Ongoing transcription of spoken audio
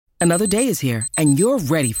Another day is here, and you're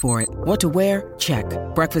ready for it. What to wear? Check.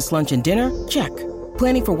 Breakfast, lunch, and dinner? Check.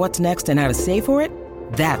 Planning for what's next and how to save for it?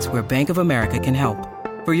 That's where Bank of America can help.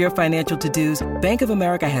 For your financial to-dos, Bank of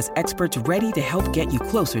America has experts ready to help get you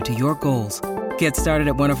closer to your goals. Get started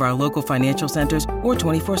at one of our local financial centers or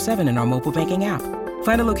 24/7 in our mobile banking app.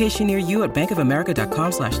 Find a location near you at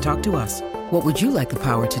bankofamerica.com/talktous. What would you like the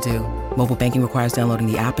power to do? Mobile banking requires downloading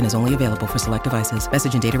the app and is only available for select devices.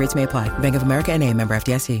 Message and data rates may apply. Bank of America N.A., member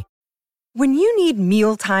FDIC. When you need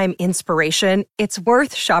mealtime inspiration, it's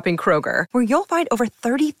worth shopping Kroger, where you'll find over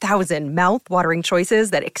 30,000 mouth-watering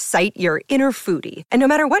choices that excite your inner foodie. And no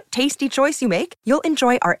matter what tasty choice you make, you'll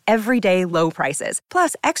enjoy our everyday low prices,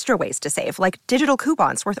 plus extra ways to save, like digital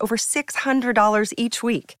coupons worth over $600 each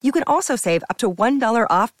week. You can also save up to $1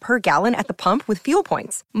 off per gallon at the pump with fuel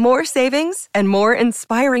points. More savings and more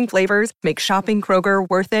inspiring flavors make shopping Kroger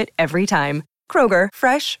worth it every time. Kroger,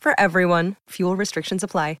 fresh for everyone. Fuel restrictions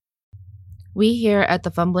apply. We here at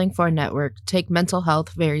the Fumbling For Network take mental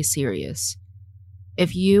health very serious.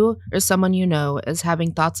 If you or someone you know is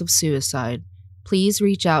having thoughts of suicide, please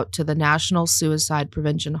reach out to the National Suicide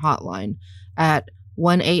Prevention Hotline at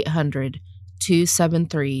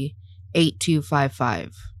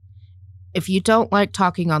 1-800-273-8255. If you don't like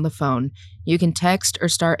talking on the phone, you can text or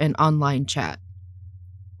start an online chat.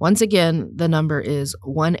 Once again, the number is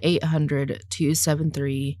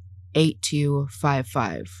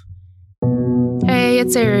 1-800-273-8255. Hey,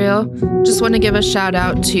 it's Ariel. Just want to give a shout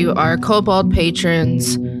out to our Kobold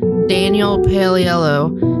patrons, Daniel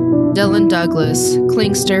Paliello, Dylan Douglas,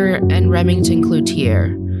 Klingster, and Remington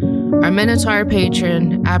Cloutier, our Minotaur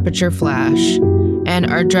patron, Aperture Flash,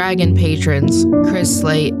 and our Dragon patrons, Chris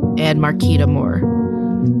Slate and Marquita Moore.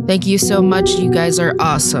 Thank you so much. You guys are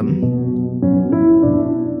awesome.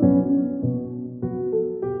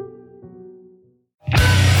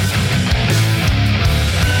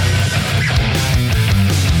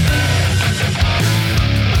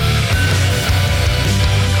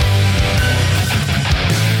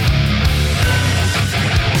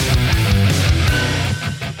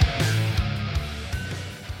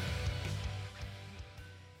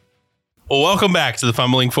 Well, welcome back to the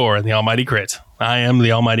Fumbling For and the Almighty Crit. I am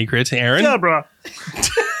the Almighty Crit, Aaron. Yeah, bro.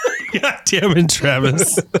 God damn it,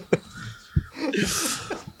 Travis.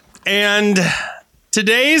 And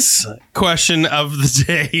today's question of the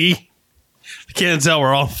day, I can't tell,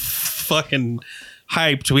 we're all fucking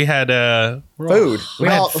hyped. We had food. We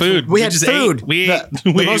had food. We had just food. Ate. We ate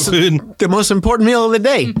food. The most important meal of the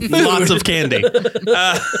day. Lots of candy.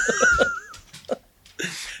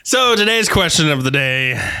 So today's question of the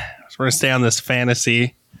day, we're going to stay on this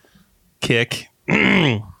fantasy kick.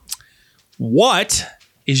 What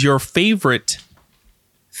is your favorite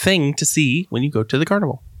thing to see when you go to the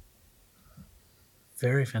carnival?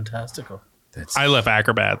 Very fantastical. I love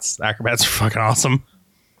acrobats. Acrobats are fucking awesome.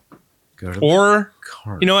 Go to Or,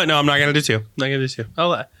 carnival. you know what? No, I'm not going to do two.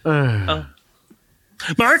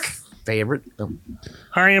 Mark? Favorite?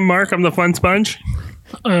 Hi, I'm Mark. I'm the fun sponge.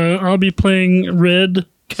 I'll be playing Red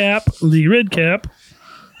Cap.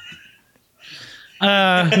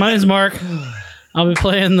 Mine is Mark. I'll be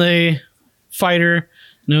playing the fighter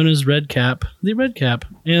known as Red Cap. The Red Cap.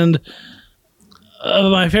 And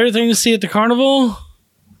my favorite thing to see at the carnival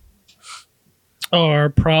are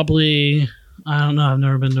probably, I don't know, I've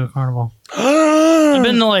never been to a carnival. I've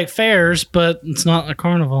been to like fairs, but it's not a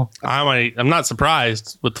carnival. I'm not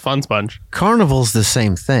surprised with the fun sponge. Carnival's the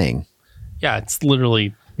same thing. Yeah, it's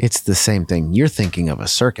literally... It's the same thing. You're thinking of a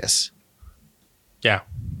circus. Yeah.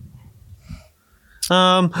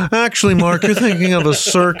 Actually, Mark, you're thinking of a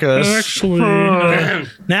circus. Actually,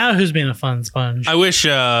 now who's being a fun sponge? I wish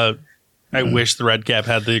the Red Cap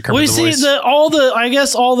had the We see voice. all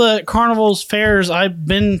the carnivals fairs I've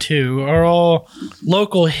been to are all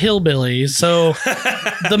local hillbillies. So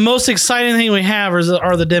the most exciting thing we have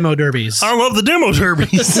are the demo derbies. I love the demo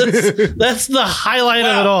derbies. That's the highlight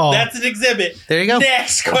of it all. That's an exhibit. There you go.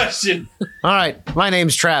 Next question. All right. My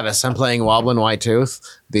name's Travis. I'm playing Woblin Whitetooth,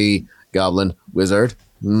 the Goblin Wizard.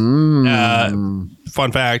 Fun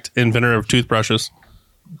fact, inventor of toothbrushes.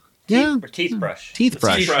 Yeah. Teeth brush. Teeth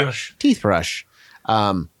brush. brush. Teeth brush.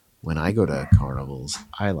 When I go to carnivals,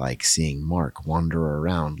 I like seeing Mark wander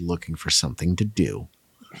around looking for something to do.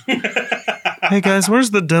 Hey guys,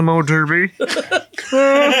 where's the demo derby?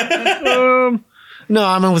 No,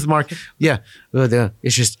 I'm in with Mark. Yeah,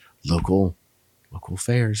 it's just local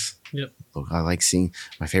fairs. Yep. Look, I like seeing.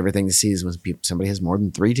 My favorite thing to see is when somebody has more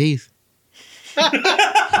than 3 teeth.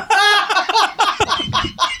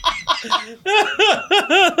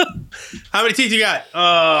 How many teeth you got?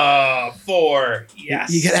 4.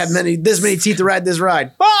 Yes. You can have this many teeth to ride this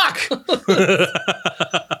ride. Fuck!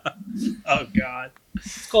 God.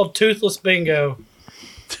 It's called Toothless Bingo.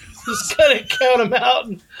 Just gotta count them out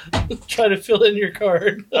and try to fill in your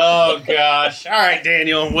card. Oh gosh! All right,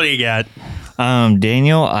 Daniel, what do you got?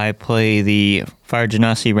 Daniel, I play the Fire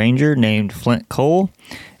Genasi Ranger named Flint Cole,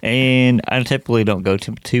 and I typically don't go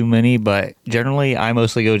to too many, but generally I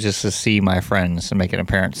mostly go just to see my friends and make an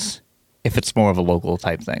appearance if it's more of a local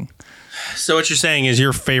type thing. So what you're saying is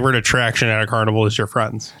your favorite attraction at a carnival is your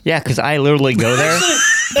friends? Yeah, because I literally go there.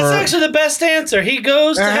 That's actually the best answer. He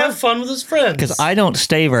goes to have fun with his friends. Because I don't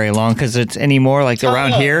stay very long, because it's anymore like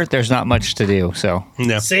around here, there's not much to do. So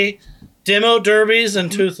No. See? Demo derbies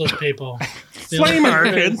and toothless people. Flame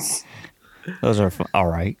markets. those are all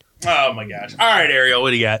right. Oh my gosh! All right, Ariel,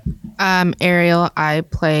 what do you got? Ariel, I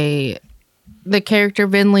play the character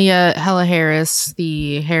Vinlia Hella Harris,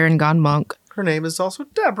 the Heron Gone monk. Her name is also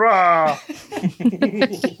Deborah.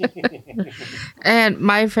 And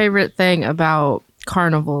my favorite thing about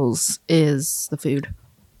carnivals is the food.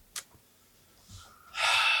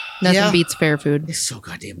 Nothing beats fair food. It's so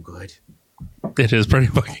goddamn good. It is pretty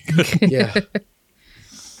fucking good. Yeah.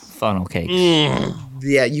 Funnel cake.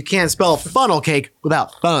 Yeah, you can't spell funnel cake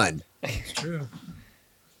without fun.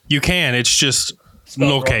 You can. It's just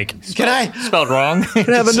no cake. Can I Spelled wrong. have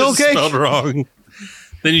a It's no just cake? spelled wrong.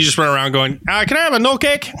 Then you just run around going, "Can I have a no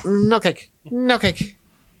cake?" No cake. No cake.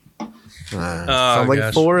 Sound like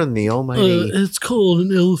gosh. 4 and the almighty. It's called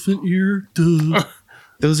an elephant ear. Duh.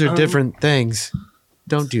 Those are different things.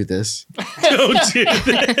 Don't do this. Don't do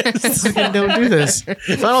this. Don't do this.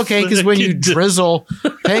 Funnel cake is when you drizzle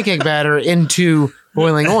pancake batter into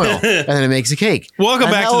boiling oil, and then it makes a cake. Welcome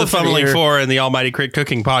An back to the elephant Funneling ear- 4 and the Almighty Crit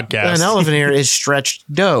Cooking Podcast. An elephant ear is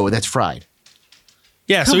stretched dough that's fried.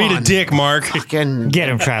 Yeah, so Come eat a on. dick, Mark. Fucking Get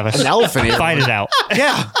him, Travis. an elephant ear. Fight it out.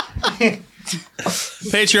 Yeah.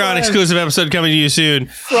 Patreon exclusive episode coming to you soon.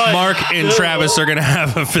 Mark and Travis are going to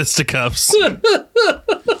have a fisticuffs.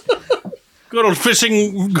 Good old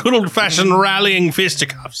fashioned rallying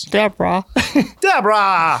fisticuffs. Deborah.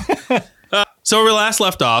 Deborah. So where we last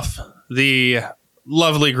left off, the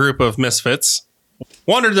lovely group of misfits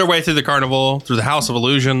wandered their way through the carnival, through the House of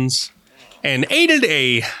Illusions, and aided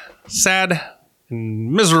a sad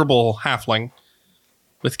and miserable halfling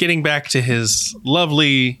with getting back to his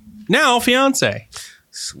lovely now fiance.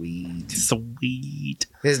 Sweet. Sweet.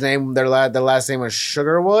 His name, the last name was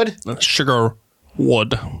Sugarwood.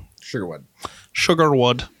 Sugarwood.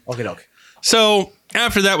 Sugarwood. Okay, doke. So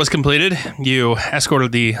after that was completed, you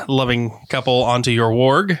escorted the loving couple onto your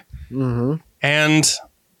warg. Mm-hmm. And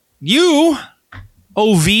you,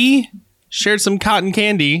 OV, shared some cotton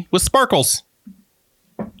candy with Sparkles,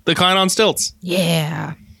 the clown on stilts.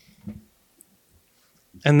 Yeah.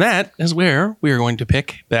 And that is where we are going to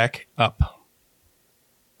pick back up.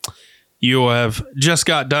 You have just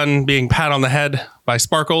got done being pat on the head by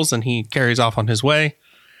Sparkles, and he carries off on his way.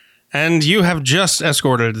 And you have just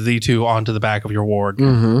escorted the two onto the back of your warg.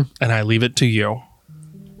 Mm-hmm. And I leave it to you.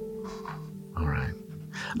 All right.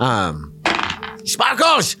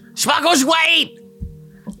 Sparkles! Sparkles, wait!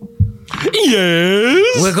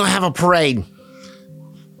 Yes! We're going to have a parade.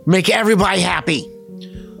 Make everybody happy.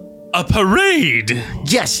 A parade!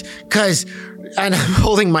 Yes, because, and I'm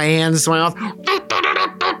holding my hands to my mouth.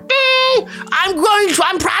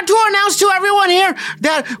 I'm proud to announce to everyone here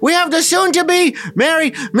that we have the soon-to-be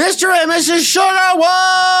married Mr. and Mrs.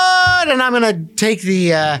 Sugarwood, and I'm gonna take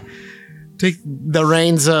the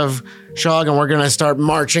reins of Shog, and we're gonna start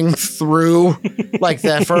marching through like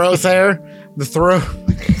the furrow there, the through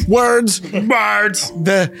words, Bards!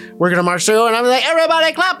 we're gonna march through, and I'm like,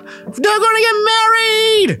 everybody clap! They're gonna get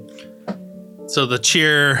married. So the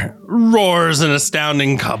cheer roars in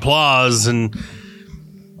astounding applause, and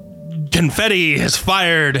confetti is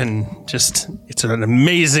fired, and just, it's an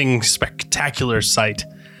amazing, spectacular sight.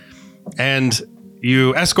 And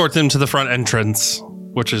you escort them to the front entrance,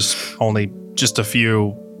 which is only just a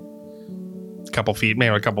couple feet,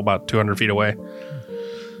 maybe about 200 feet away.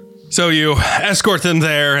 So you escort them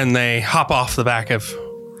there, and they hop off the back of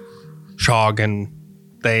Shog, and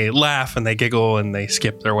they laugh, and they giggle, and they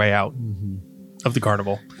skip their way out of the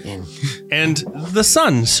carnival. And the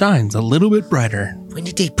sun shines a little bit brighter. When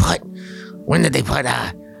did they put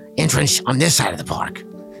entrance on this side of the park?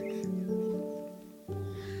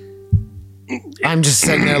 I'm just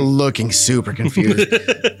sitting there looking super confused.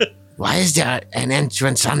 Why is there an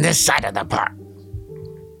entrance on this side of the park?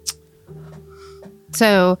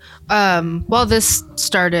 So, while this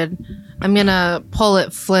started, I'm gonna pull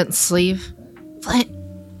at Flint's sleeve. Flint,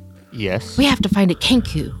 Yes. we have to find a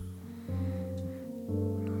Kenku.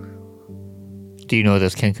 Do you know what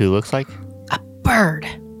this Kenku looks like? A bird.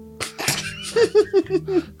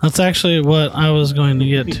 That's actually what I was going to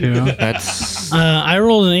get to. That's I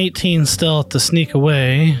rolled an 18 stealth to sneak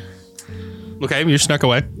away Okay, you snuck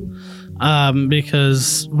away.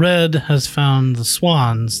 because Red has found the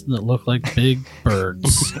swans that look like big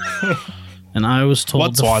birds. And I was told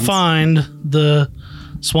What to swans? find the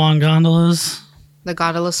swan gondolas. The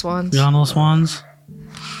gondola swans. Gondola swans.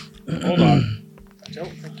 Hold on. I don't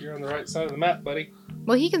think you're on the right side of the map, buddy.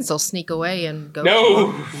 Well, he can still sneak away and go.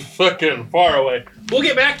 No, fucking far away. We'll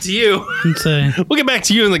get back to you. And say, We'll get back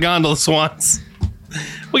to you and the gondola swans.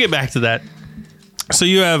 We'll get back to that. So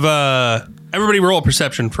you have everybody roll a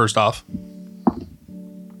perception first off.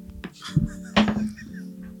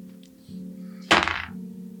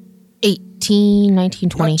 $18, $19,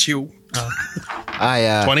 $20. Not you.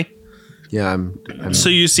 I 20. yeah, I'm So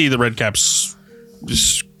you see the red caps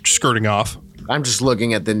just skirting off. I'm just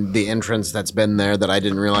looking at the entrance that's been there that I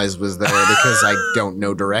didn't realize was there because I don't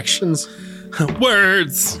know directions.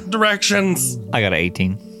 Words, directions. I got an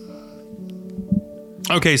 18.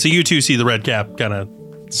 Okay, so you two see the red cap kind of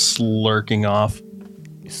slurking off.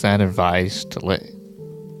 Is that advised to let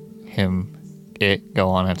it go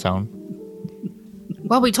on its own?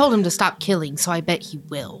 Well, we told him to stop killing, so I bet he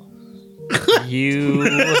will. You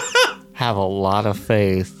have a lot of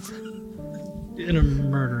faith. in a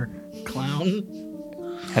murder clown.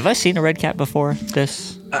 Have I seen a red cap before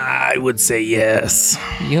this? I would say yes.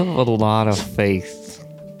 You have a lot of faith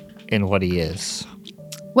in what he is.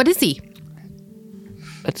 What is he?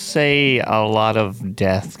 Let's say a lot of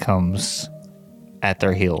death comes at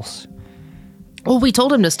their heels. Well, we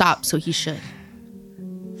told him to stop, so he should.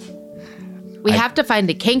 We have to find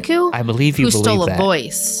a Kenku I believe you who believe stole that. a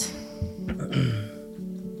voice.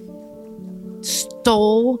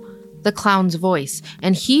 Stole the clown's voice,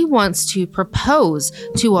 and he wants to propose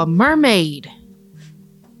to a mermaid.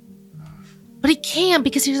 But he can't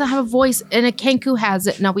because he doesn't have a voice, and a Kenku has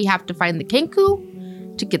it. Now we have to find the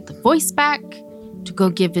Kenku to get the voice back, to go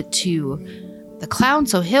give it to the clown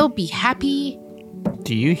so he'll be happy.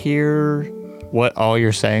 Do you hear what all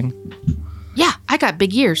you're saying? Yeah, I got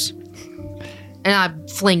big ears. And I'm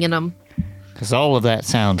flinging them. Because all of that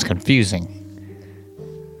sounds confusing.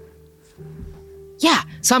 Yeah,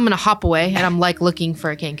 so I'm gonna hop away, and I'm like looking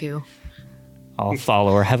for a Kenku. I'll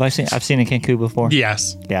follow her. I've seen a Kenku before?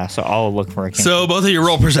 Yes. Yeah, so I'll look for a Kenku. So both of you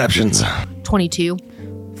roll perceptions. 22.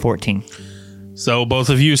 14. So both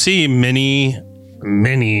of you see many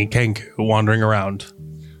Kenku wandering around.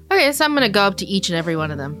 Okay, so I'm gonna go up to each and every one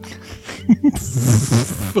of them.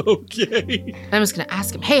 Okay. And I'm just gonna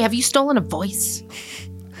ask him, hey, have you stolen a voice?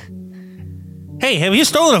 Hey, have you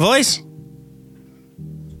stolen a voice?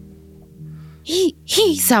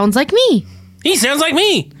 He sounds like me. He sounds like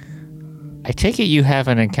me. I take it you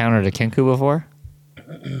haven't encountered a Kenku before?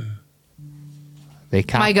 They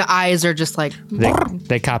My eyes are just like,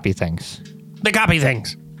 they copy things. They copy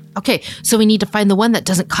things. okay, so we need to find the one that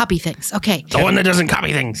doesn't copy things. Okay, The one that doesn't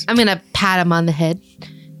copy things. I'm gonna pat him on the head,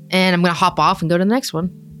 and I'm gonna hop off and go to the next one,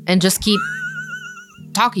 and just keep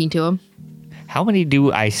talking to him. How many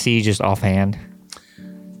do I see just offhand?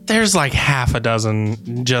 There's like half a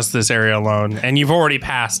dozen just this area alone, and you've already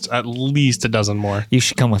passed at least a dozen more. You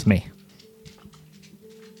should come with me.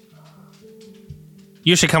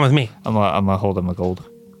 You should come with me. I'm gonna hold him a gold.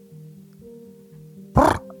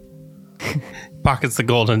 Pockets the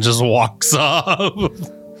gold and just walks off.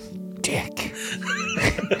 Dick.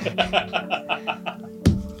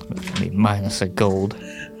 Minus a gold.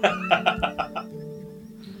 I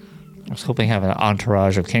was hoping to have an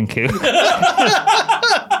entourage of Kenku.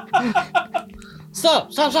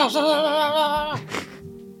 Stop.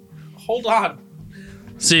 Hold on.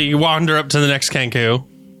 So you wander up to the next Kenku.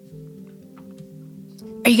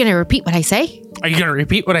 Are you gonna repeat what I say? Are you gonna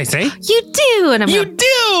repeat what I say? You do, and I'm You gonna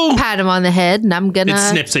do. pat him on the head, and I'm gonna. It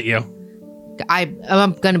snips at you.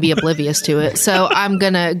 I'm gonna be oblivious to it, so I'm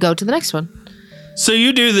gonna go to the next one. So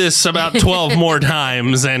you do this about 12 more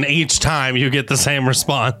times, and each time you get the same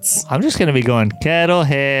response. I'm just gonna be going kettle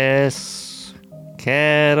hiss,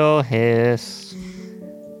 kettle hiss.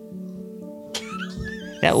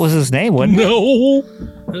 That was his name, wasn't it? No.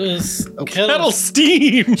 It was Kettle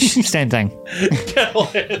steam. Same thing. Kettle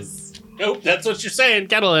is. Nope, that's what you're saying.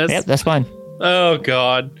 Kettle is. Yep, that's fine. Oh,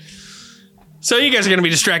 God. So you guys are going to be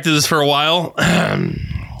distracted this for a while.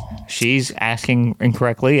 She's asking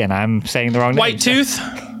incorrectly, and I'm saying the wrong name. White Tooth,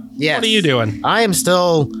 Yes. what are you doing? I am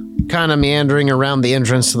still kind of meandering around the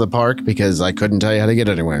entrance to the park because I couldn't tell you how to get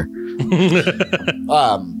anywhere.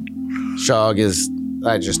 Shog is.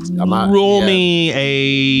 I'm not. Roll yeah, me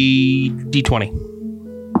a d20.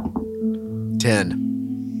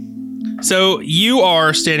 10. So you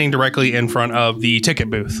are standing directly in front of the ticket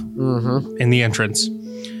booth in the entrance.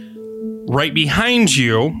 Right behind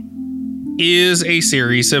you is a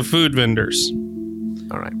series of food vendors.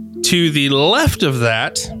 All right. To the left of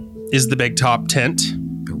that is the big top tent.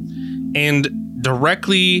 And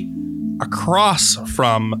directly across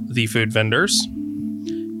from the food vendors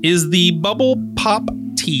is the Bubble Pop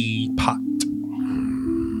Teapot.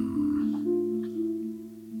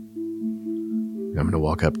 I'm going to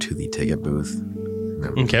walk up to the ticket booth.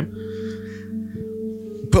 Okay.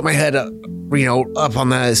 Put my head up, up on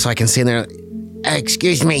the, so I can see in there.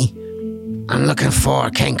 Excuse me. I'm looking for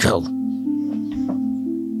Kenku.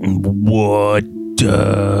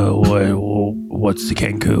 What's the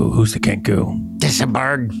Kenku? Who's the Kenku? This a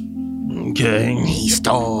bird. Okay. He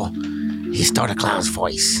stole the clown's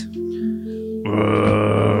voice. I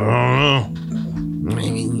don't know.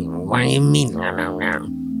 What do you mean? I don't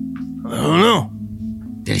know.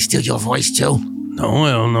 Did he steal your voice too? No,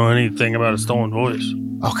 I don't know anything about a stolen voice.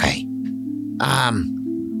 Okay.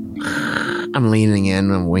 I'm leaning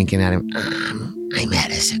in and winking at him. I'm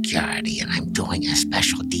head of security and I'm doing a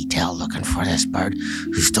special detail looking for this bird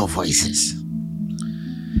who stole voices.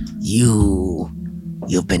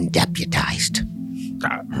 You've been deputized.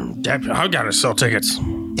 I gotta sell tickets.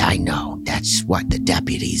 I know. That's what the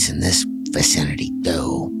deputies in this vicinity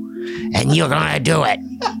do. And you're gonna do it.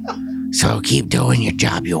 So keep doing your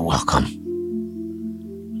job. You're welcome.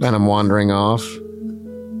 Then I'm wandering off.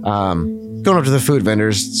 Going up to the food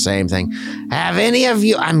vendors, same thing. Have any of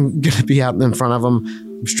you... I'm going to be out in front of them.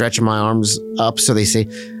 I'm stretching my arms up so they see.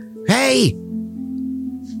 Hey!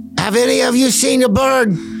 Have any of you seen a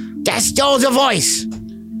bird that stole the voice?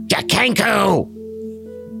 The Kenku!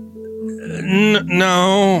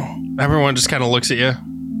 No. Everyone just kind of looks at you.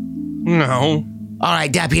 No. All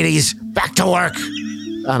right, deputies, back to work.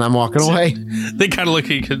 And I'm walking away. They kind of look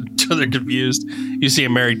at each other confused. You see a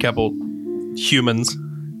married couple, humans.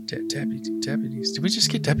 Deputies. Did we just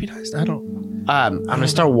get deputized? I don't. I'm gonna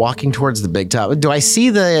start walking towards the big top. Do I see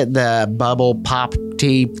the Bubble Pop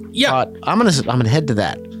Tea? Yeah. I'm gonna head to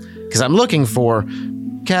that because I'm looking for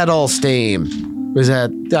kettle steam.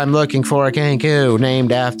 I'm looking for a Kenku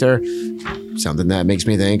named after something that makes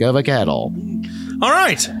me think of a kettle. All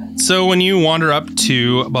right. So when you wander up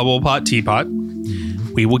to Bubble Pot Teapot,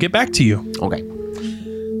 we will get back to you. Okay.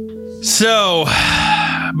 So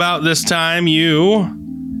about this time, you.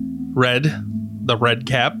 The red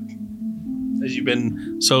cap, as you've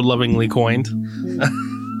been so lovingly coined.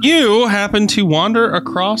 You happen to wander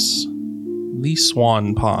across the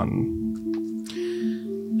Swan Pond.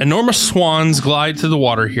 Enormous swans glide through the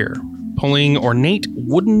water here, pulling ornate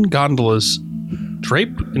wooden gondolas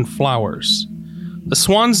draped in flowers. The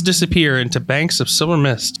swans disappear into banks of silver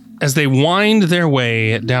mist as they wind their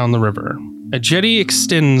way down the river. A jetty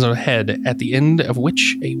extends ahead, at the end of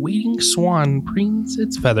which a waiting swan preens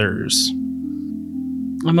its feathers.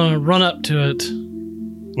 I'm going to run up to it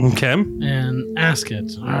Okay. and ask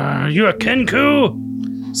it, are you a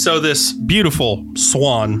Kenku? So this beautiful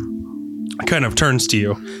swan kind of turns to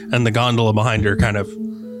you, and the gondola behind her kind of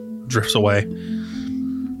drifts away.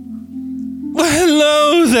 Well,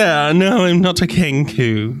 hello there. No, I'm not a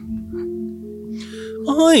Kenku.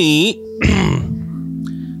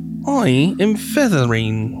 I am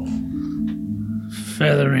Featherine.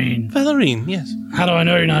 Featherine, yes. How do I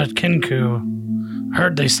know you're not a Kenku?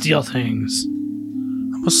 Heard they steal things.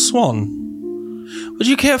 I'm a swan. Would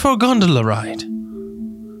you care for a gondola ride?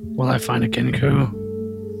 Will I find a Kenku?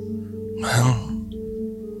 Well,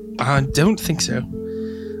 I don't think so.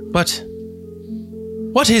 But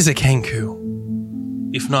what is a Kenku,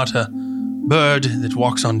 if not a bird that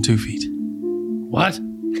walks on 2 feet? What?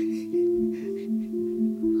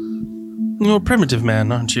 You're a primitive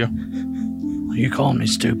man, aren't you? Are you calling me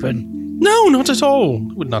stupid? No, not at all.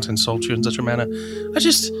 I would not insult you in such a manner.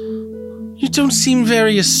 You don't seem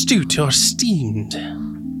very astute or esteemed.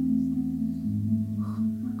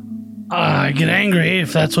 I get angry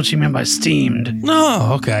if that's what you meant by steamed.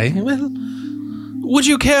 Oh, okay. Well, would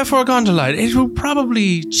you care for a gondola? It will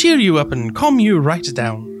probably cheer you up and calm you right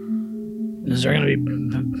down. Is there going to be...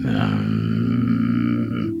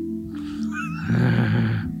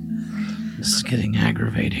 this is getting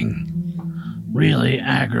aggravating. Really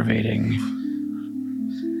aggravating.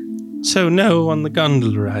 So no on the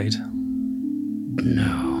gondola ride?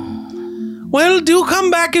 No. Well, do come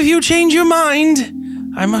back if you change your mind.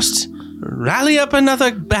 I must rally up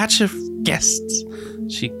another batch of guests.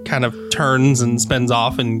 She kind of turns and spins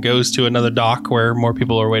off and goes to another dock where more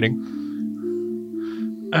people are waiting.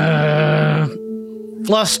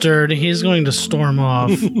 Flustered, he's going to storm off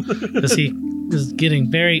because he is getting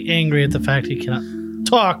very angry at the fact he cannot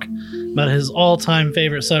talk about his all-time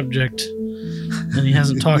favorite subject, and he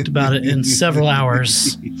hasn't talked about it in several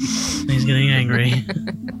hours. And he's getting angry.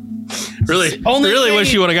 Really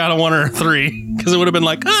wish you would have got a 1 or a 3, because it would have been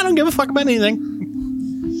like, I don't give a fuck about anything.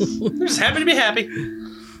 I'm just happy to be happy.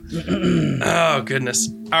 Oh, goodness.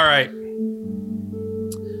 All right.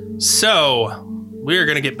 So, we're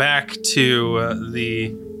going to get back to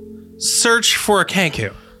the search for a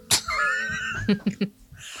Kenku.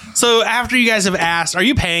 So, after you guys have asked, are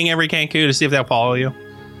you paying every Kenku to see if they'll follow you?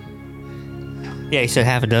 Yeah, you said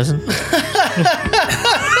half a dozen.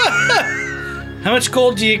 How much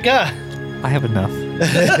gold do you got? I have enough.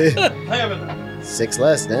 I have enough. 6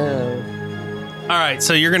 less now. All right,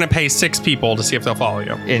 so you're going to pay 6 people to see if they'll follow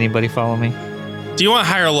you. Anybody follow me? Do you want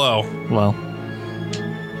high or low? Low.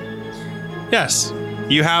 Yes.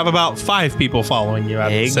 You have about 5 people following you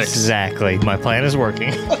out of 6. Exactly. My plan is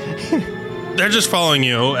working. They're just following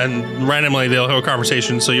you, and randomly they'll have a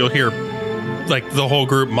conversation, so you'll hear like the whole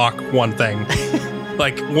group mock one thing.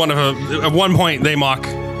 Like at one point they mock.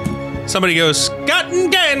 Somebody goes,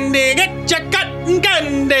 "Cotton candy, get your cotton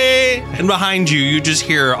candy," and behind you, you just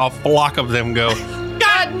hear a flock of them go,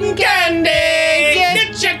 "Cotton candy,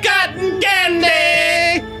 get your cotton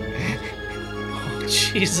candy."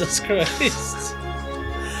 Jesus Christ.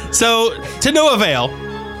 So, to no avail,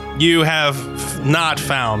 you have not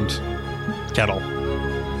found Kettle.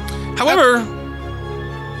 However,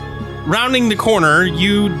 rounding the corner,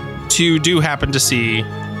 you two do happen to see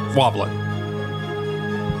Woblin.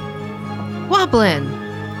 Woblin.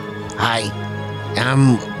 Hi.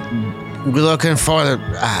 We're looking for the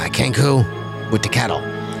Kenku with the kettle.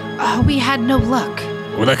 Oh, we had no luck.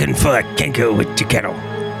 We're looking for a Kenku with the kettle.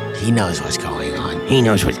 He knows what's going on. He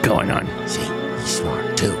knows what's going on. See, he's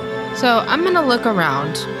smart too. So I'm gonna look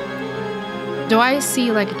around. Do I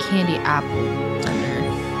see like a candy apple vendor?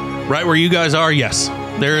 Right where you guys are, yes.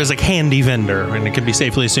 There is a candy vendor, and it can be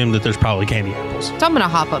safely assumed that there's probably candy apples. So I'm gonna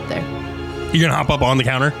hop up there. You're gonna hop up on the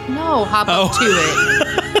counter? No, hop up to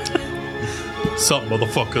it. Sup,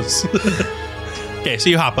 motherfuckers. Okay, so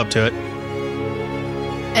you hop up to it.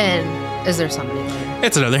 And is there somebody there?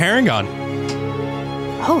 It's another Herringon.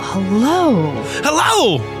 Oh, hello.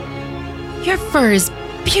 Hello! Your fur is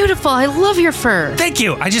beautiful. I love your fur. Thank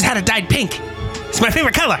you. I just had it dyed pink. It's my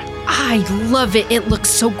favorite color. I love it. It looks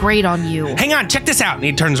so great on you. Hang on, check this out. And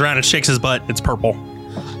he turns around and shakes his butt. It's purple.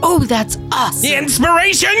 Oh, that's awesome. The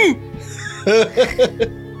inspiration!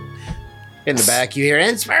 In the back, you hear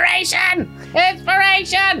inspiration!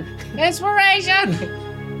 Inspiration! Inspiration!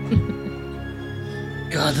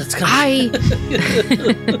 God, that's kind of...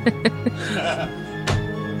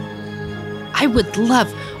 I would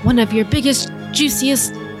love one of your biggest,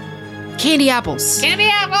 juiciest candy apples. Candy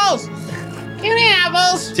apples! Candy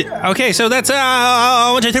apples! Okay, so that's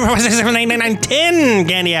 1, 2, 3, 4, 5, 6, 7, 8, 9, 9, 10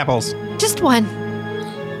 candy apples. Just one.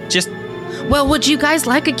 Just Well, would you guys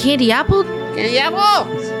like a candy apple? Candy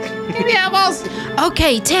apples! Candy apples!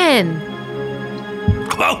 Okay, 10.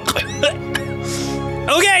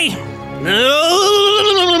 okay.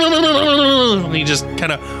 He just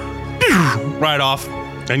kind of right off,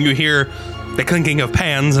 and you hear the clinking of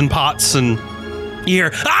pans and pots, and you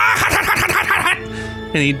hear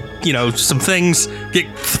and he, some things get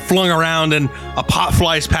flung around, and a pot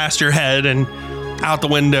flies past your head and out the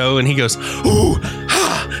window, and he goes, "Ooh,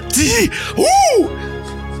 ha, dee, ooh,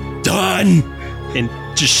 done," and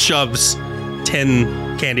just shoves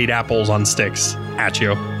 10 candied apples on sticks at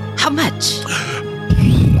you. How much?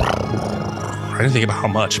 I didn't think about how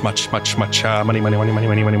much. Money.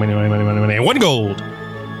 1 gold.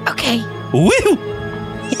 Okay. Woo!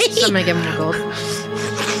 So I'm gonna give him a gold.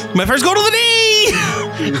 My first gold of the day!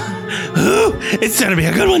 Ooh, it's gonna be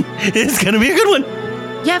a good one. It's gonna be a good one.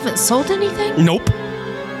 You haven't sold anything? Nope.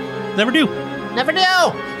 Never do. Never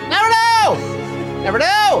do! Never do! Never do!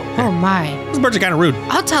 Oh my. These birds are kind of rude.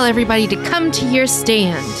 I'll tell everybody to come to your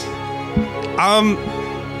stand.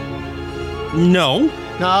 No.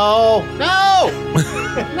 No! No!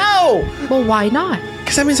 No! Well, why not?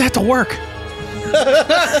 Because that means I have to work.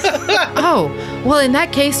 Oh, well, in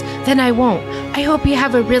that case, then I won't. I hope you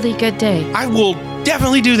have a really good day. I will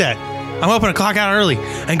definitely do that. I'm hoping to clock out early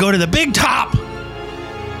and go to the big top.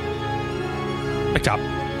 Big top.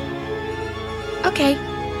 Okay.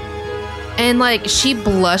 And, she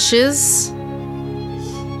blushes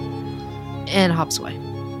and hops away.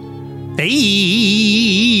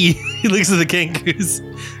 Hey! He looks at the Kenkus.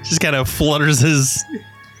 Just kind of flutters his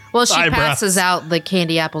Well, she eyebrows. passes out the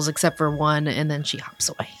candy apples except for one, and then she hops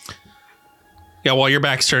away. Yeah, while your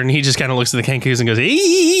back's turned, he just kind of looks at the Kenkus and goes,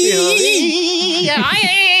 "Hey!"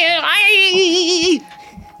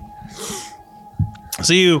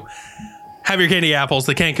 So you have your candy apples.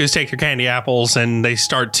 The Kenkus take your candy apples and they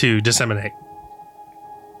start to disseminate.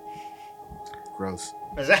 Gross.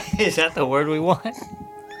 Is that the word we want?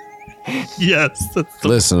 Yes.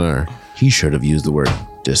 Listener, he should have used the word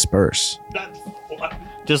disperse.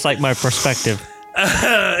 Just like my perspective.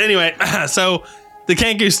 Anyway, so the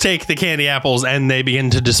Kenkus take the candy apples and they begin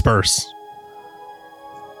to disperse.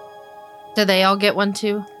 Did they all get one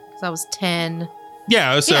too? Because that was 10.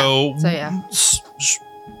 Yeah, so, Yeah.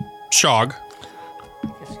 Shog.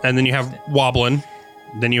 And then you have Woblin.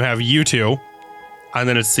 Then you have you two. And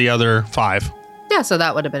then it's the other 5. Yeah, so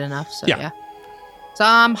that would have been enough. So Yeah. yeah. So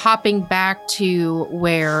I'm hopping back to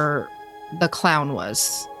where the clown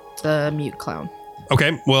was, the mute clown.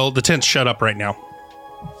 Okay, well, the tent's shut up right now.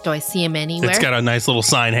 Do I see him anywhere? It's got a nice little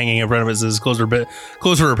sign hanging in front of it that says close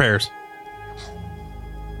for repairs.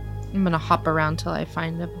 I'm gonna hop around till I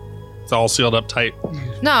find him. It's all sealed up tight.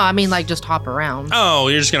 No, I mean like just hop around. Oh,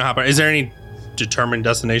 you're just going to hop around. Is there any determined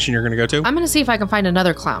destination you're going to go to? I'm gonna see if I can find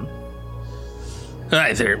another clown.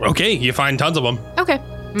 Okay, you find tons of them. Okay.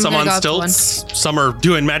 Some on stilts. Some are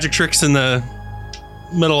doing magic tricks in the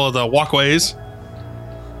middle of the walkways.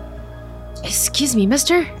 Excuse me,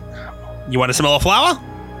 mister? You want to smell a flower?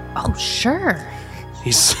 Oh, sure.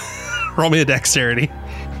 He's roll me a dexterity.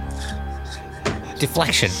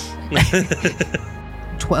 Deflection.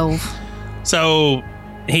 12. So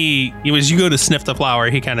as you go to sniff the flower,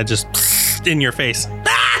 he kind of just in your face.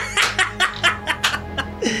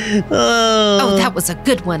 Oh, that was a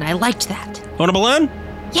good one. I liked that. Want a balloon?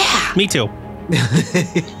 Yeah. Me too.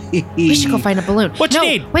 We should go find a balloon. What you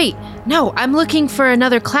need? Wait. No, I'm looking for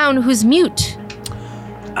another clown who's mute.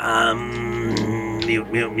 Mute.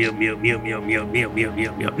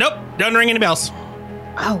 Nope, doesn't ring any bells.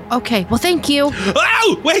 Oh, okay. Well, thank you.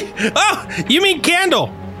 Oh, wait. Oh, you mean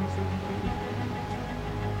Candle?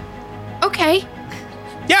 Okay.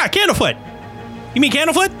 Yeah, Candlefoot. You mean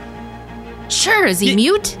Candlefoot? Sure. Is he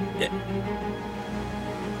mute?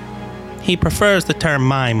 He prefers the term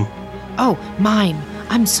mime. Oh, mime.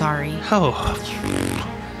 I'm sorry. Oh.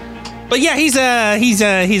 But yeah, he's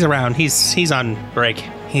around. He's on break.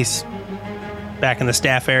 He's back in the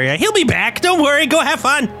staff area. He'll be back. Don't worry. Go have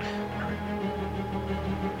fun.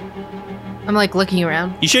 I'm like looking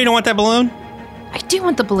around. You sure you don't want that balloon? I do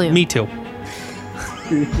want the balloon. Me too.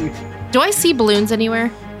 Do I see balloons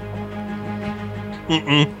anywhere?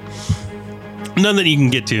 None that you can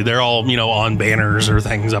get to. They're all, on banners or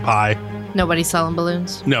things up high. Nobody's selling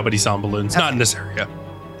balloons. Nobody's selling balloons. Not in this area.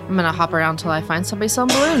 I'm gonna hop around till I find somebody selling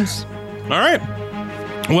balloons. All right.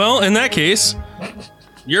 Well, in that case,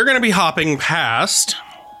 you're going to be hopping past,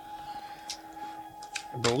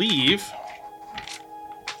 I believe.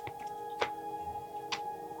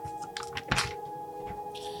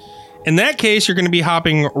 In that case, you're going to be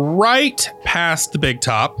hopping right past the big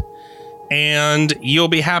top, and you'll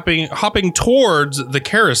be hopping towards the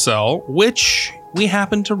carousel, which we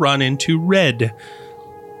happen to run into Red,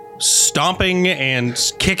 stomping and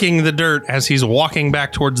kicking the dirt as he's walking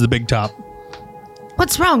back towards the big top.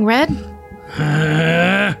 What's wrong, Red?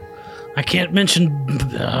 I can't mention.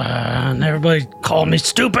 And everybody call me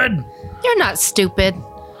stupid. You're not stupid.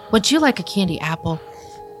 Would you like a candy apple?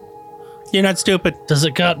 You're not stupid. Does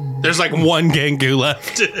it got? There's like one Gangu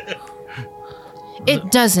left.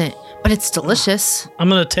 It doesn't, but it's delicious. I'm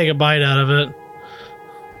gonna take a bite out of it.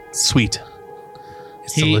 Sweet.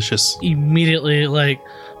 It's He delicious. Immediately, like,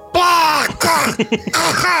 are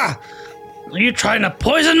you trying to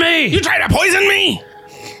poison me? You trying to poison me?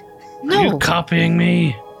 Are No. you copying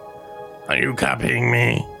me? Are you copying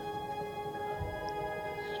me?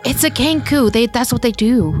 It's a Kenku. That's what they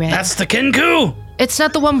do, Red. That's the Kenku. It's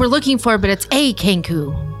not the one we're looking for, but it's a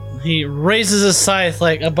Kenku. He raises his scythe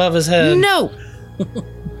like above his head. No.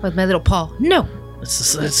 With my little paw. No.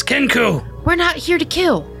 It's Kenku. We're not here to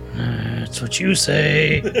kill. That's what you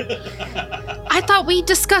say. I thought we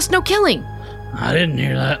discussed no killing. I didn't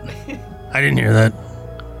hear that. I didn't hear that.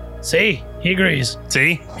 See, he agrees.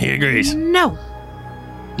 See? He agrees. No.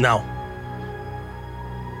 No.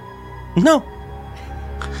 No.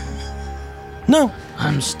 No.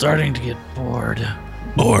 I'm starting to get bored.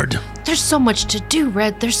 Bored. There's so much to do,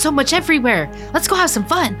 Red. There's so much everywhere. Let's go have some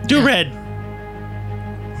fun. Do Red.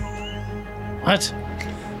 What?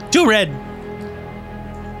 Do Red.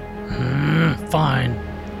 Fine.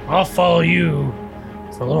 I'll follow you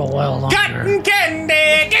for a little while longer. Cotton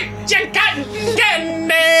candy! Get your cotton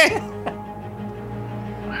candy!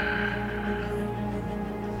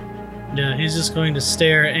 Yeah, he's just going to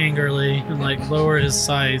stare angrily and like lower his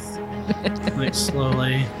scythe, like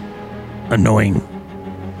slowly. Annoying.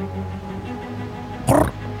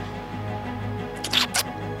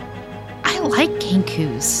 I like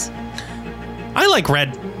Kenkus. like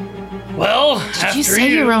red. Well, Did you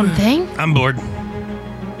say your own thing? I'm bored.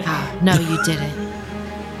 Ah, no, you didn't.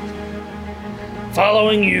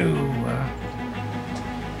 Following you.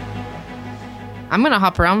 I'm gonna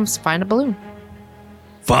hop around and find a balloon.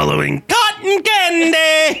 Following cotton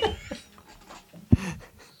candy.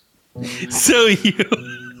 So you...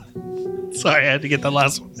 Sorry, I had to get that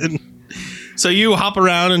last one in. So you hop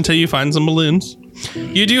around until you find some balloons.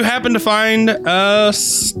 You do happen to find a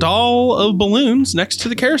stall of balloons next to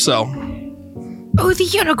the carousel. Oh, the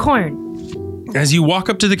unicorn! As you walk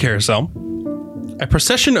up to the carousel, a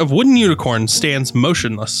procession of wooden unicorns stands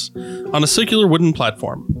motionless on a circular wooden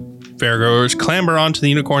platform. Fairgoers clamber onto the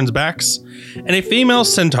unicorns' backs, and a female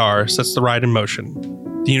centaur sets the ride in motion.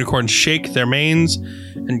 The unicorns shake their manes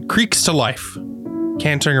and creaks to life,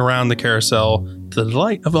 cantering around the carousel to the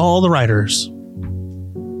delight of all the riders.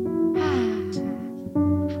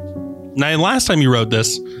 Now, last time you rode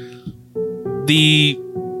this, the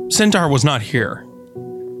centaur was not here.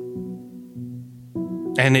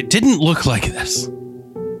 And it didn't look like this.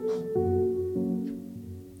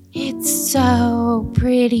 It's so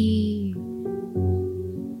pretty.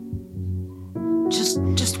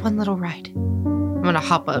 Just one little ride. I'm gonna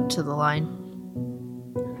hop up to the line.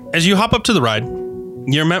 As you hop up to the ride,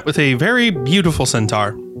 you're met with a very beautiful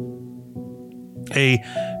centaur. A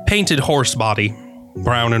painted horse body,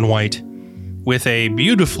 brown and white, with a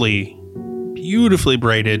beautifully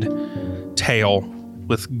braided tail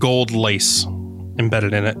with gold lace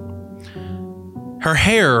embedded in it. Her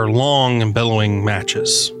hair, long and billowing,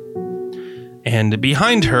 matches. And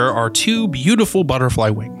behind her are two beautiful butterfly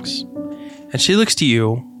wings. And she looks to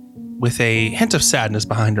you with a hint of sadness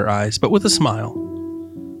behind her eyes, but with a smile,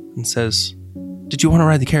 and says, "Did you want to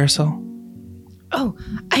ride the carousel?" Oh,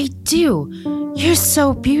 I do. You're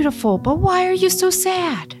so beautiful, but why are you so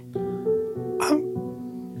sad?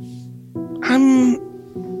 I'm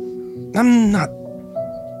not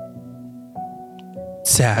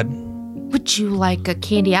sad. Would you like a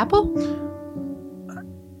candy apple?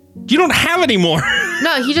 You don't have any more.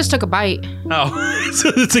 No, he just took a bite. Oh, so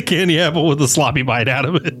it's a candy apple with a sloppy bite out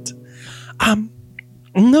of it.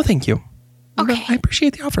 No, thank you. Okay. I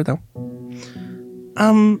appreciate the offer, though.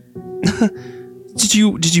 Did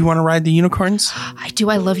you want to ride the unicorns? I do.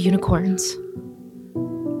 I love unicorns.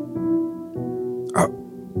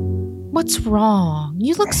 What's wrong?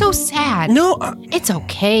 You look so sad. No. It's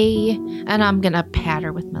okay. And I'm gonna pat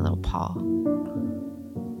her with my little paw.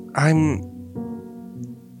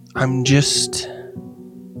 I'm just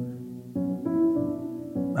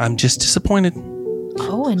disappointed.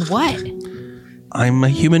 Oh, and what? I'm a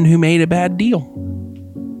human who made a bad deal.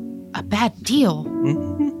 A bad deal?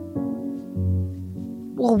 Mm-hmm.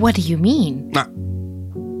 Well, what do you mean?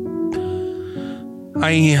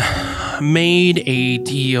 I made a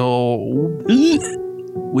deal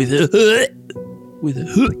with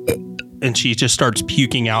and she just starts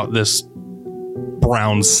puking out this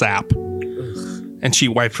brown sap. And she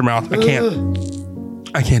wiped her mouth. I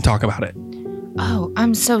can't talk about it. Oh,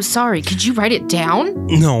 I'm so sorry. Could you write it down?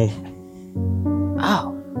 No.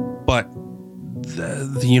 Oh. But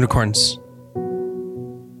the unicorns.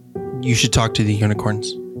 You should talk to the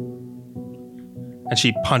unicorns. And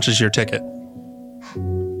she punches your ticket.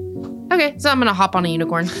 Okay, so I'm gonna hop on a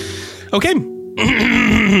unicorn. Okay.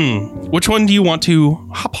 Which one do you want to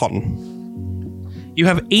hop on? You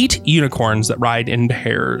have 8 unicorns that ride in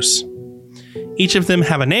pairs. Each of them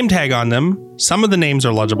have a name tag on them. Some of the names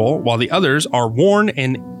are legible, while the others are worn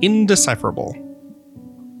and indecipherable.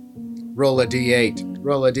 Roll a d8.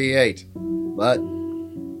 Roll a d8. But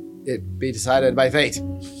it be decided by fate.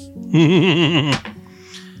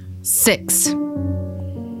 6.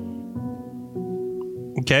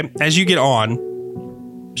 Okay, as you get on,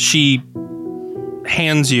 she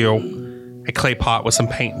hands you a clay pot with some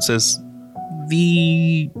paint and says,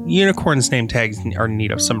 "The unicorn's name tags are in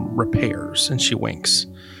need of some repairs," and she winks.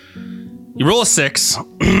 You roll a 6,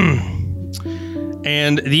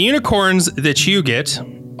 and the unicorns that you get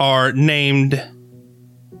are named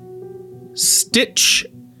Stitch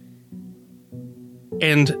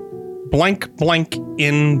and blank blank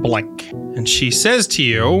in blank. And she says to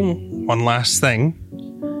you, one last thing,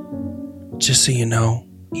 just so you know,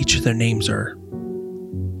 each of their names are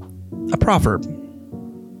a proverb.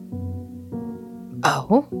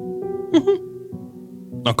 Oh?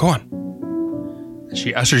 Oh, go on. And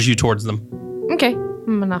she ushers you towards them. Okay,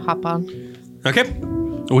 I'm gonna hop on. Okay.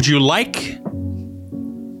 Would you like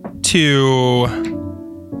to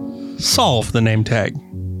solve the name tag?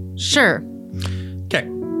 Sure. Okay.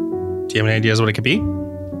 Do you have any ideas what it could be?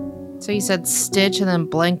 So you said Stitch and then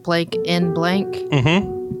blank blank in blank?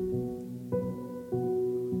 Mm-hmm.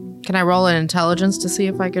 Can I roll an intelligence to see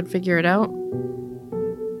if I could figure it out?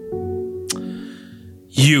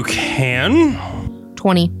 You can.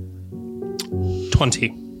 20.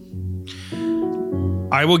 20.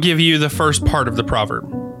 I will give you the first part of the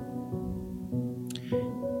proverb.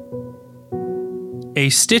 A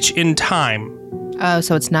stitch in time. Oh,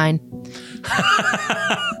 so it's 9.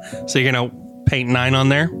 So you're going to paint 9 on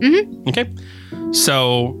there? Mm-hmm. Okay.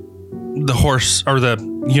 So the horse or the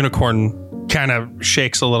unicorn kind of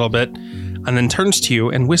shakes a little bit and then turns to you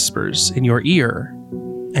and whispers in your ear,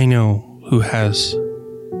 I know who has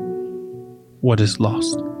what is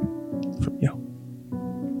lost from you.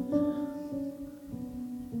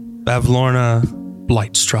 Bavlorna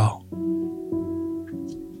Blightstraw.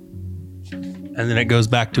 And then it goes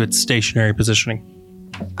back to its stationary positioning.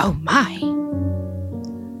 Oh, my.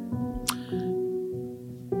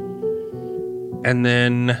 And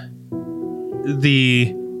then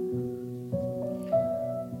the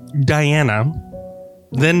Diana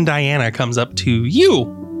comes up to you,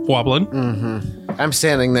 Woblin. Mm-hmm. I'm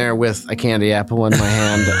standing there with a candy apple in my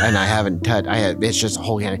hand, and I haven't touched. It's just a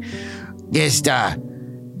whole candy. Is the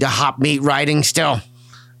hop meat riding still?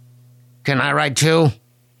 Can I ride too?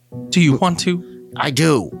 Do you want to? I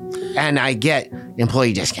do, and I get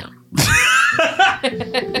employee discount.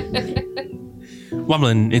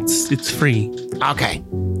 Woblin, it's free. Okay,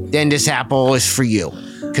 then this apple is for you,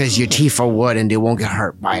 because your teeth are wood and they won't get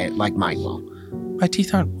hurt by it like mine will. My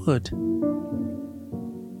teeth aren't wood.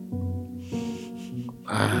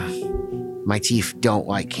 My teeth don't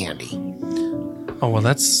like candy. Oh, well,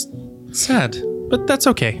 that's sad, but that's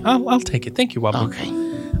okay. I'll take it. Thank you, Woblin. Okay.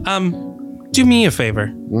 Do me a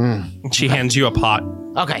favor. She hands you a pot.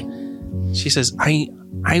 Okay. She says, I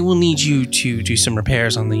will need you to do some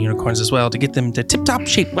repairs on the unicorns as well to get them to tip-top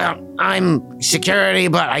shape. Well, I'm security,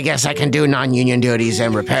 but I guess I can do non-union duties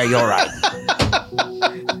and repair your ride.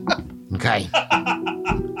 Okay.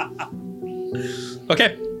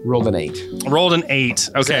 Okay. Rolled an 8. Rolled an 8.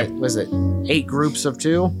 Okay. Was it 8 groups of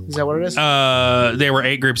 2? Is that what it is? There were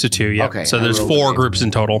 8 groups of 2, yeah. Okay, So I there's rolled 4 an 8. groups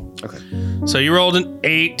in total. Okay. So you rolled an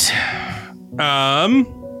 8.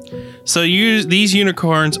 So these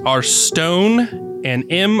unicorns are Stone and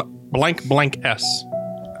M blank blank S.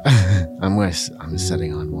 I'm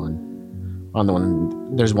setting on one. On the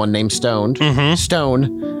one, there's one named Stone. Mm-hmm. Stone,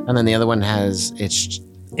 and then the other one has it's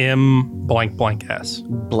M blank blank S.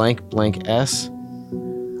 blank blank S.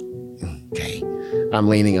 Okay. I'm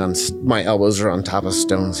leaning on my elbows are on top of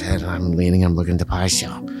Stone's head. I'm looking to pie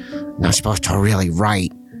shop. Not supposed to really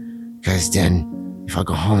write, because then if I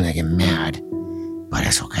go home, they get mad. But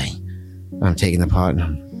that's okay. I'm taking the pot and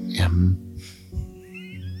I'm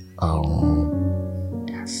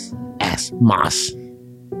M-O-S. Moss.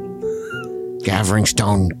 Gathering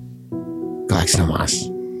stone collects the moss.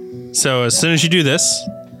 So as soon as you do this,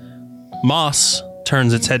 Moss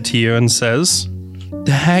turns its head to you and says,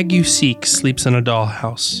 the hag you seek sleeps in a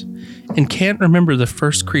dollhouse and can't remember the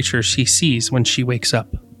first creature she sees when she wakes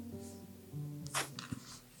up.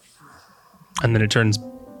 And then it turns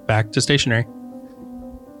back to stationary.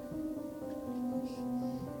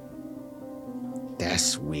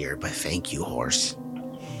 That's weird, but thank you, horse.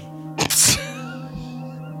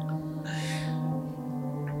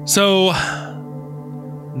 So,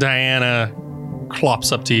 Diana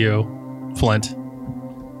clops up to you, Flint.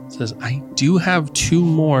 Says, I do have 2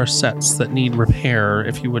 more sets that need repair,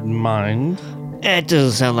 if you wouldn't mind. That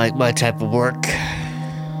doesn't sound like my type of work.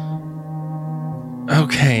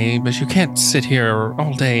 Okay, but you can't sit here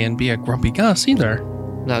all day and be a grumpy Gus either.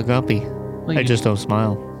 Not grumpy. Well, I just don't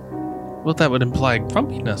smile. Well, that would imply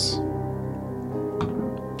grumpiness.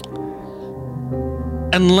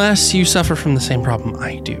 Unless you suffer from the same problem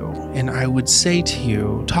I do. And I would say to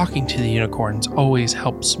you, talking to the unicorns always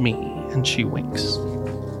helps me. And she winks.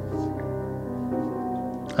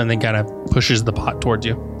 And then kind of pushes the pot towards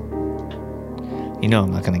you. You know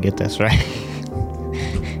I'm not going to get this, right?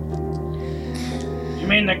 You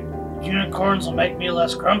mean the unicorns will make me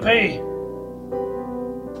less grumpy?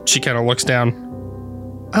 She kind of looks down.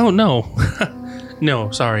 Oh, no. No,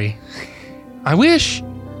 sorry. I wish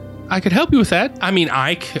I could help you with that. I mean,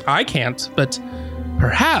 I can't, but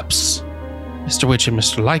perhaps Mr. Witch and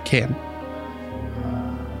Mr. Light can.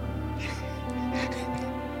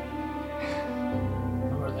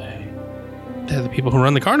 Who are they? They're the people who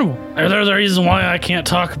run the carnival. Are there the reason why I can't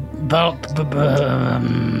talk about...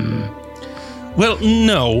 Well,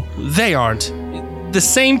 no, they aren't. The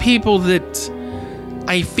same people that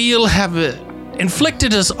I feel have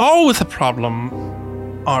inflicted us all with a problem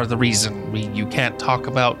are the reason you can't talk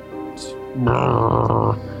about.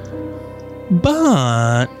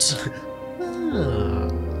 But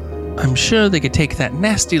I'm sure they could take that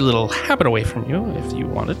nasty little habit away from you if you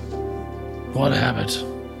wanted. What habit?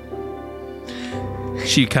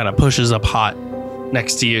 She kind of pushes up hot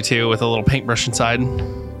next to you, too, with a little paintbrush inside. I'm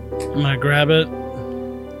gonna grab it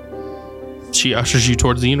She ushers you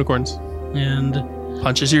towards the unicorns. and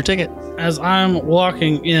Punches your ticket. as I'm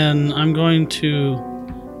walking in, I'm going to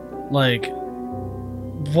like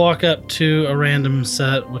walk up to a random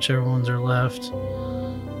set, whichever ones are left.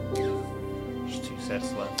 There's 2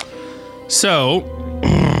 sets left. So,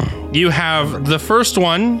 you have the first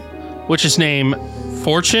one, which is named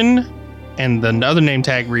Fortune, and the other name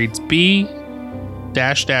tag reads B --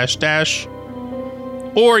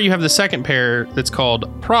 or you have the second pair that's called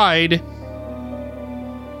Pride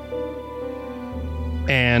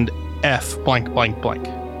and F blank blank blank.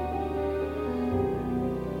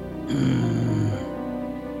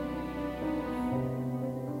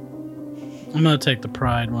 I'm gonna take the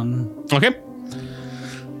pride one. Okay.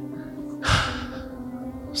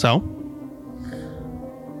 So,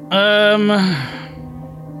 I'm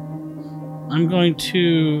going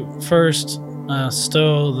to first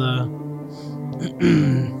stow the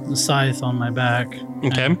the scythe on my back.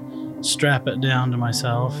 okay. and strap it down to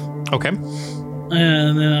myself. Okay.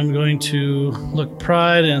 And then I'm going to look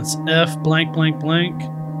pride, and it's F blank blank blank.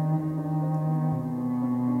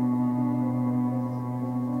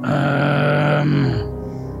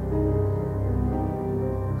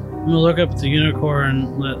 I'm gonna look up at the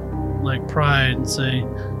unicorn, like pride, and say,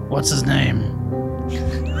 "What's his name?"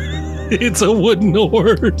 It's a wooden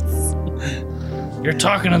horse. You're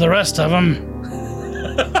talking to the rest of them.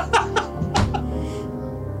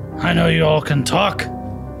 I know you all can talk.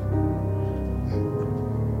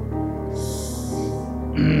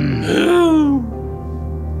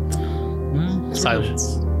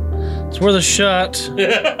 Silence. It's worth a shot. Maybe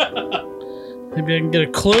I can get a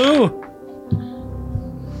clue.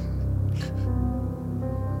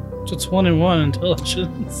 It's 1 and 1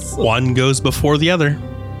 intelligence. One goes before the other.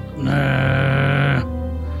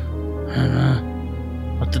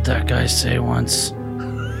 What did that guy say once?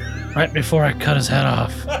 Right before I cut his head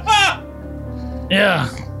off. Yeah.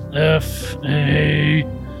 F-A-L-L.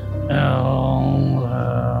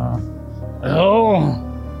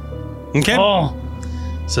 Okay. Oh,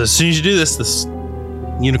 So as soon as you do this, this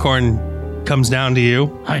unicorn comes down to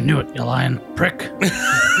you. I knew it, you lying prick.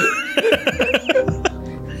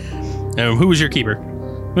 Who was your keeper?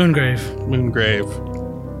 Moongrave. Moongrave.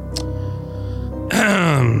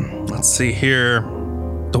 Let's see here.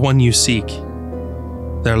 The one you seek.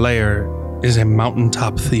 Their lair is a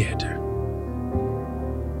mountaintop theater.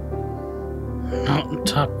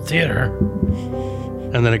 Mountaintop theater.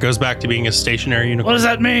 And then it goes back to being a stationary What unicorn. does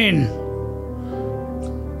that mean?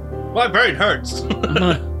 My brain hurts. I'm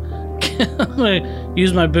gonna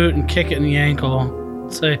use my boot and kick it in the ankle.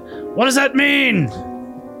 Say, what does that mean?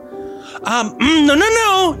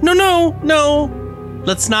 No.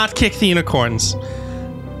 Let's not kick the unicorns.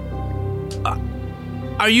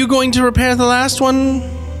 Are you going to repair the last one?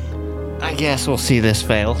 I guess we'll see this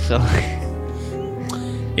fail, so.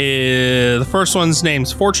 The first one's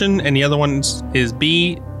name's Fortune, and the other one's is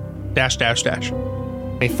B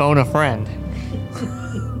 -- They phone a friend.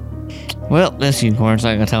 Well, this unicorn's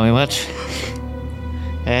not gonna tell me much.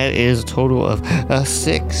 That is a total of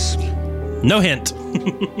 6. No hint.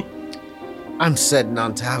 I'm sitting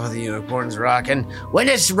on top of the unicorn's rocking. When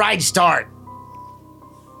does the ride start?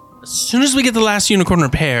 As soon as we get the last unicorn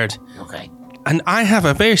repaired, Okay. and I have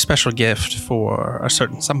a very special gift for a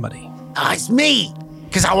certain somebody. It's me,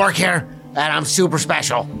 because I work here, and I'm super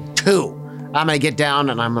special, too. I'm going to get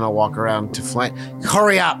down, and I'm going to walk around to Flint.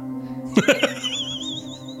 Hurry up.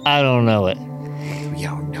 I don't know it. You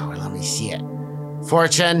don't know it. Let me see it.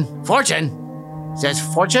 Fortune. Says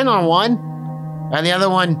Fortune on one, and the other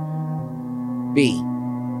one, B.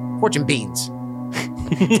 Fortune beans.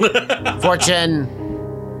 Fortune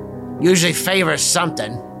usually favors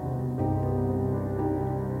something.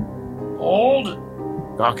 Old?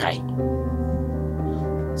 Okay.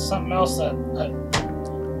 Something else that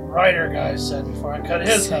writer guy said before I cut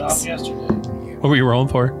his head off yesterday. What were you rolling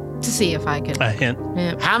for? To see if I could. A hint.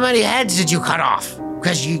 Yep. How many heads did you cut off?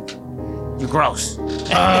 Because you're gross.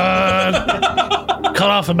 Cut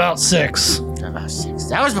off about 6. About 6.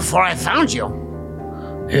 That was before I found you.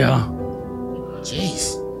 Yeah.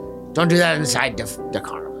 Jeez. Don't do that inside the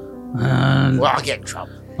carnival. Well, I'll get in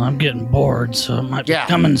trouble. I'm getting bored, so it might be Yeah.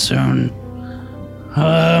 coming soon.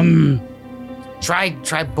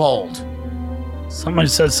 Try bold. Somebody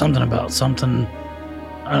said something about something.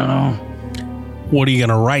 I don't know. What are you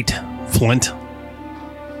gonna write, Flint?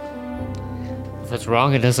 If it's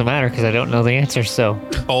wrong, it doesn't matter because I don't know the answer, so.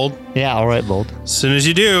 Bold. Yeah, I'll write bold. As soon as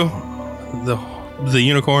you do, the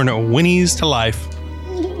unicorn whinnies to life,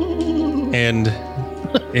 and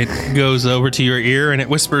it goes over to your ear and it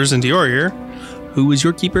whispers into your ear. Who is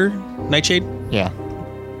your keeper, Nightshade? Yeah.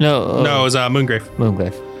 No. No, it was Moongrave.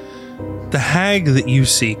 Moongrave. The hag that you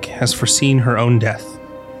seek has foreseen her own death,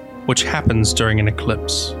 which happens during an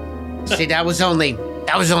eclipse. See, that was only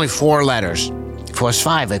 4 letters. If it was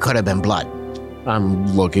 5, it could have been blood. I'm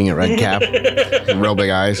looking at Redcap. Real big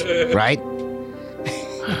eyes. Right?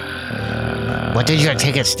 What did your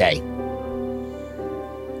ticket say?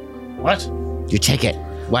 What? Your ticket.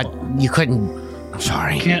 What? You couldn't... I'm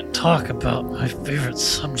sorry. Can't talk about my favorite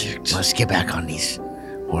subject. Let's get back on these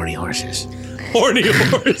horny horses. Horny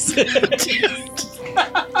horse.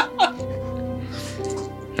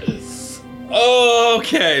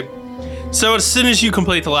 Okay. So as soon as you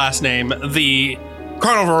complete the last name, the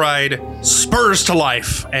carnival ride spurs to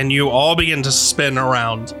life, and you all begin to spin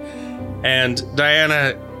around. And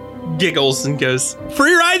Diana giggles and goes,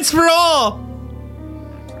 "Free rides for all!"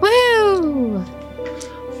 Woo!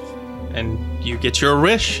 And you get your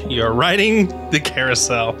wish. You're riding the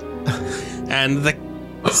carousel. And the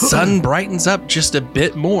sun brightens up just a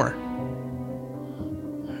bit more.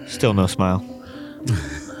 Still no smile.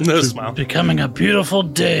 No smile. Becoming a beautiful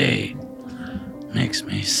day makes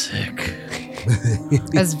me sick.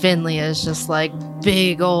 As Vinlia's just like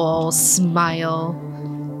big ol' smile.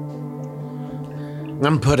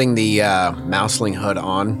 I'm putting the mouseling hood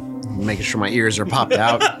on, making sure my ears are popped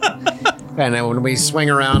out. And then when we swing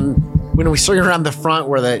around the front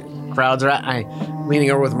where the crowds are at, I'm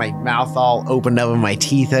leaning over with my mouth all opened up and my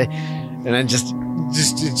teeth, and then just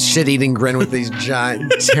shit-eating grin with these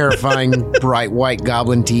giant, terrifying, bright white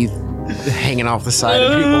goblin teeth hanging off the side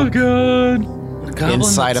of people. Oh, God.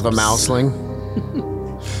 Inside of a mouseling.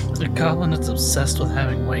 A goblin that's obsessed with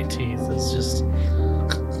having white teeth is just...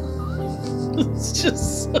 It's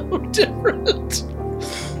just so different.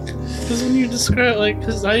 Because when you describe,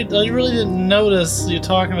 because I really didn't notice you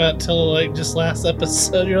talking about it till just last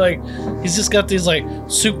episode. You're like, he's just got these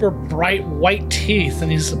super bright white teeth,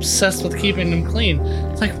 and he's obsessed with keeping them clean.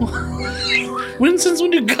 It's like, since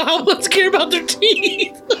when do goblins care about their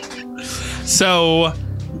teeth? So,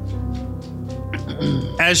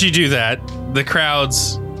 as you do that, the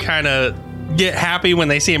crowds kind of get happy when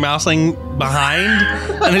they see a mouseling behind,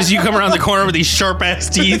 and as you come around the corner with these sharp ass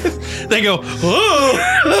teeth, they go,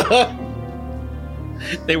 "Whoa!"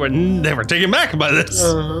 They were taken back by this.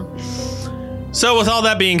 So, with all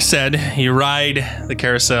that being said, you ride the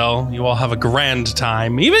carousel. You all have a grand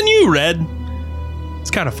time. Even you, Red.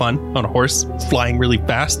 It's kind of fun on a horse, flying really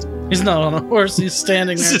fast. He's not on a horse. He's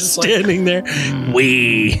standing there. Just standing there.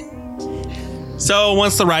 Wee. So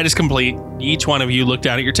once the ride is complete, each one of you look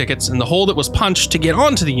down at your tickets, and the hole that was punched to get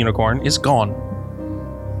onto the unicorn is gone.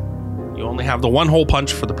 You only have the one hole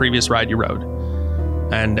punch for the previous ride you rode.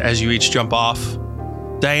 And as you each jump off,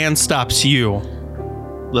 Diane stops you,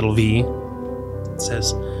 little V, and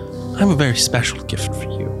says, "I have a very special gift for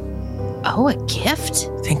you. Oh, a gift?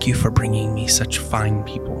 Thank you for bringing me such fine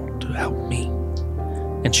people to help me."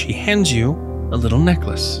 And she hands you a little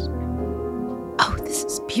necklace. Oh, this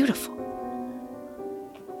is beautiful.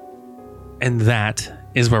 And that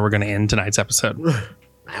is where we're going to end tonight's episode.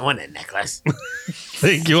 I want a necklace.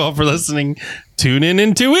 Thank you all for listening. Tune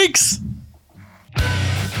in 2 weeks.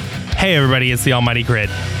 Hey everybody, it's the Almighty Grid.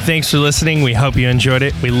 Thanks for listening. We hope you enjoyed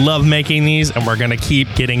it. We love making these, and we're going to keep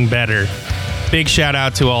getting better. Big shout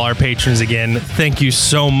out to all our patrons again. Thank you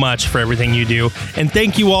so much for everything you do. And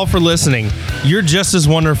thank you all for listening. You're just as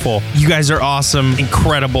wonderful. You guys are awesome,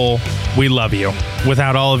 incredible. We love you.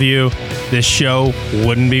 Without all of you, this show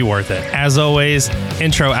wouldn't be worth it. As always,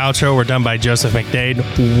 intro, outro were done by Joseph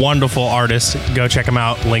McDade. Wonderful artist. Go check him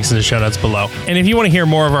out. Links in the show notes below. And if you want to hear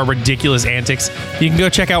more of our ridiculous antics, you can go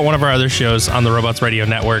check out one of our other shows on the Robots Radio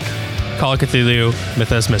Network, Call of Cthulhu,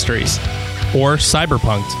 Mythos Mysteries, or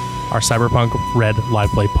Cyberpunked, our Cyberpunk Red Live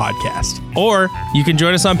Play podcast. Or you can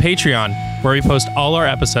join us on Patreon, where we post all our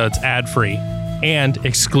episodes ad-free and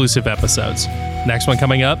exclusive episodes. Next one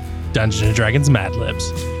coming up, Dungeons & Dragons Mad Libs.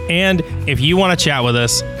 And if you want to chat with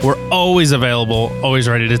us, we're always available, always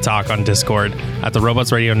ready to talk on Discord at the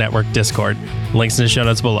Robots Radio Network Discord. Links in the show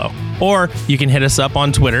notes below. Or you can hit us up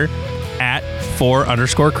on Twitter at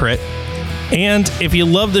 4_crit. And if you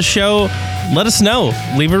love the show, let us know.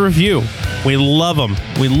 Leave a review. We love them.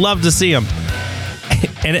 We love to see them.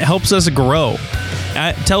 And it helps us grow.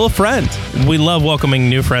 Tell a friend. We love welcoming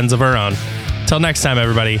new friends of our own. Till next time,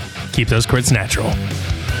 everybody, keep those crits natural.